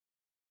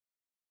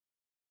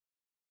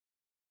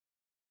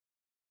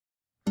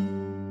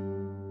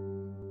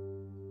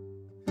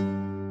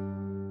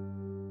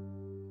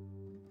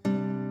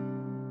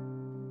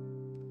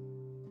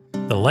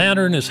The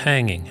lantern is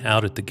hanging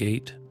out at the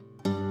gate,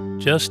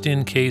 just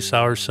in case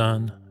our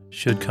son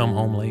should come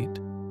home late.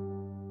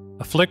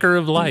 A flicker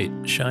of light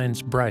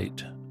shines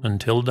bright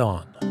until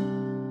dawn,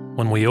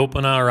 when we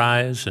open our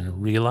eyes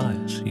and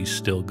realize he's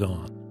still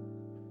gone.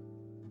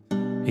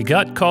 He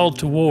got called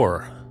to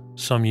war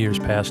some years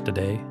past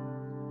today,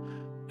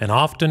 and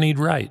often he'd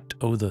write,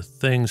 oh, the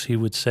things he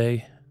would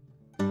say.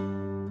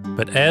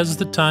 But as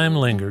the time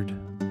lingered,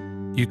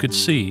 you could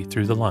see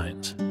through the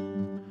lines,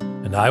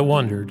 and I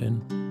wondered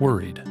and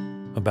worried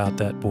about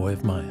that boy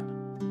of mine.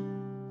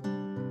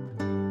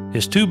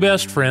 His two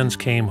best friends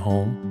came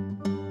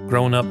home,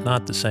 grown up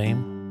not the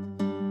same.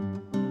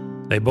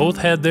 They both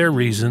had their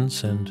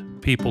reasons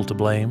and people to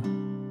blame,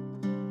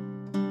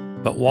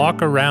 but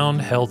walk around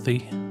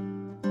healthy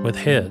with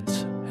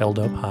heads held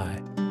up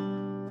high.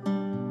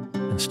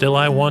 And still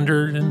I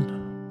wondered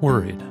and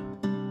worried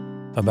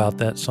about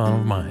that son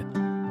of mine.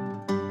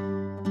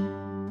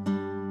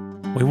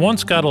 We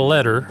once got a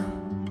letter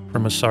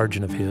from a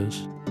sergeant of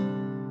his.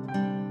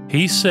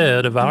 He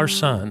said of our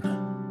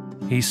son,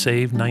 he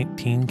saved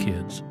 19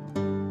 kids.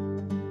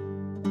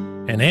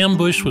 An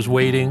ambush was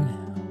waiting,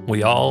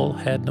 we all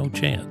had no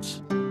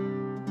chance,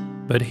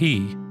 but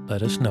he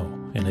let us know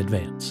in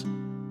advance.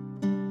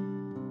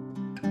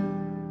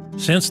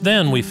 Since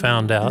then we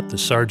found out the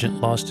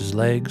sergeant lost his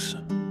legs,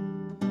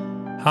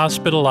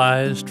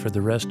 hospitalized for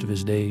the rest of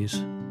his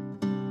days.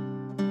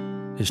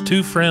 His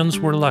two friends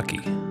were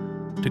lucky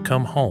to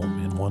come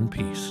home in one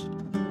piece.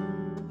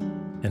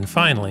 And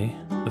finally,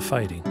 the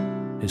fighting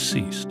has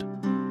ceased.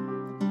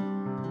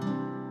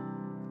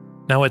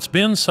 Now it's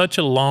been such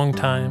a long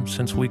time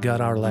since we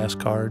got our last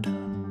card.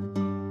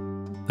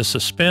 The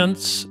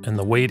suspense and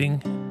the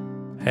waiting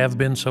have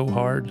been so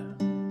hard.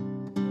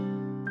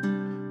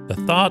 The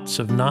thoughts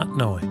of not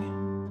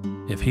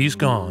knowing if he's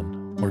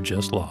gone or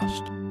just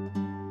lost.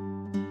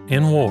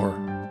 In war,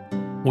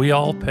 we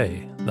all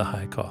pay the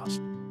high cost.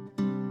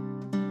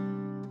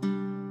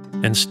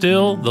 And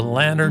still the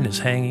lantern is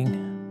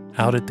hanging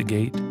out at the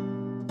gate,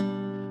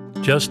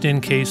 just in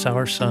case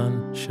our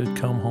son should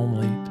come home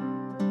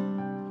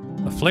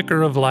late. A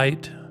flicker of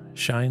light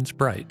shines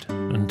bright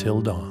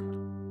until dawn,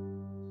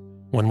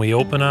 when we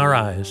open our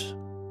eyes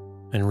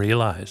and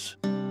realize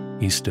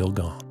he's still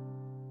gone.